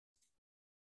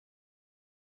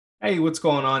Hey, what's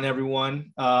going on,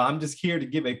 everyone? I'm just here to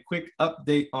give a quick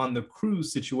update on the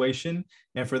cruise situation.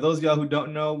 And for those of y'all who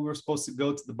don't know, we were supposed to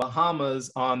go to the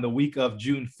Bahamas on the week of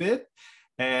June 5th.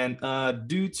 And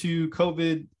due to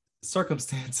COVID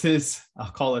circumstances, I'll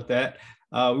call it that,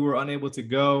 we were unable to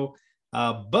go.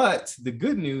 But the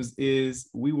good news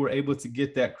is we were able to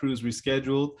get that cruise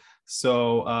rescheduled.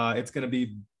 So it's going to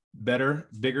be better,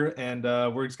 bigger, and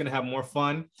we're just going to have more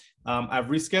fun. I've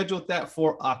rescheduled that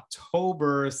for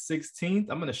October 16th.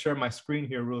 I'm going to share my screen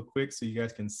here real quick so you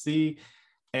guys can see.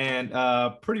 And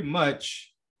pretty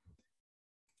much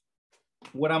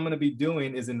what I'm going to be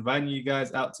doing is inviting you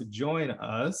guys out to join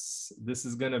us. This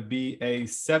is going to be a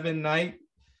 7-night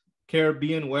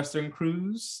Caribbean Western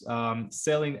cruise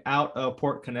sailing out of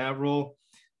Port Canaveral.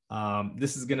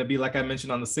 This is going to be, like I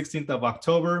mentioned, on the 16th of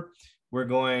October. We're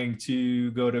going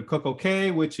to go to Coco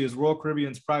Cay, which is Royal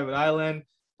Caribbean's private island,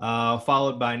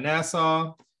 followed by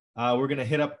Nassau. We're going to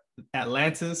hit up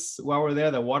Atlantis while we're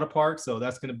there, the water park. So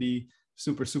that's going to be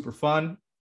super, super fun.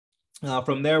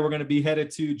 From there, we're going to be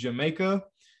headed to Jamaica.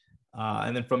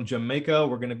 And then from Jamaica,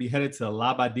 we're going to be headed to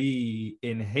Labadee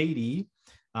in Haiti,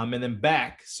 and then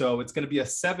back. So it's going to be a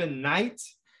 7-night.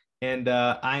 And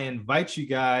I invite you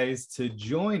guys to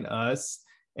join us.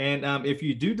 And if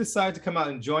you do decide to come out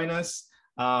and join us,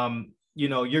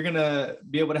 you're going to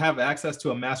be able to have access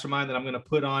to a mastermind that I'm going to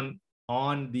put on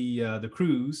the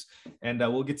cruise. And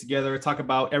we'll get together, talk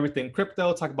about everything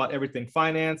crypto, talk about everything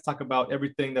finance, talk about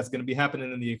everything that's going to be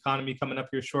happening in the economy coming up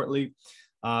here shortly.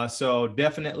 So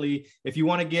definitely, if you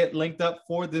want to get linked up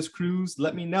for this cruise,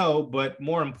 let me know. But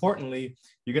more importantly,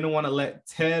 you're going to want to let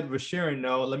Ted Verschueren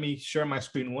know. Let me share my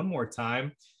screen one more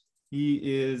time. He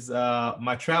is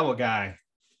my travel guy.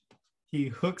 He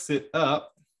hooks it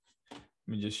up. Let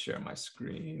me just share my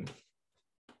screen.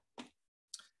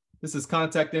 This is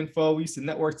contact info. We used to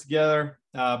network together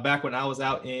back when I was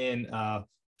out in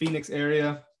Phoenix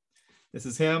area. This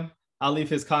is him. I'll leave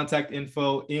his contact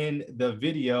info in the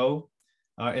video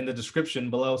in the description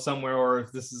below somewhere, or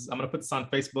if this is, I'm going to put this on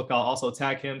Facebook. I'll also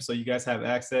tag him so you guys have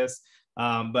access.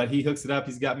 But he hooks it up.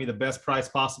 He's got me the best price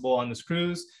possible on this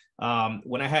cruise.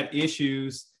 When I had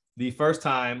issues the first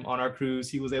time on our cruise,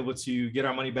 he was able to get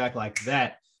our money back like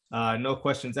that. No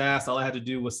questions asked. All I had to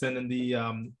do was send in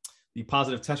the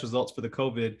positive test results for the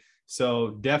COVID.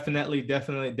 So definitely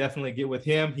get with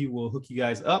him. He will hook you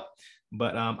guys up.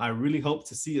 But I really hope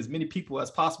to see as many people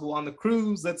as possible on the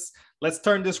cruise. Let's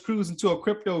turn this cruise into a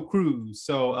crypto cruise.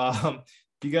 So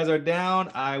if you guys are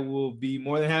down, I will be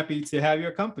more than happy to have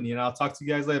your company. And I'll talk to you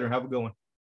guys later. Have a good one.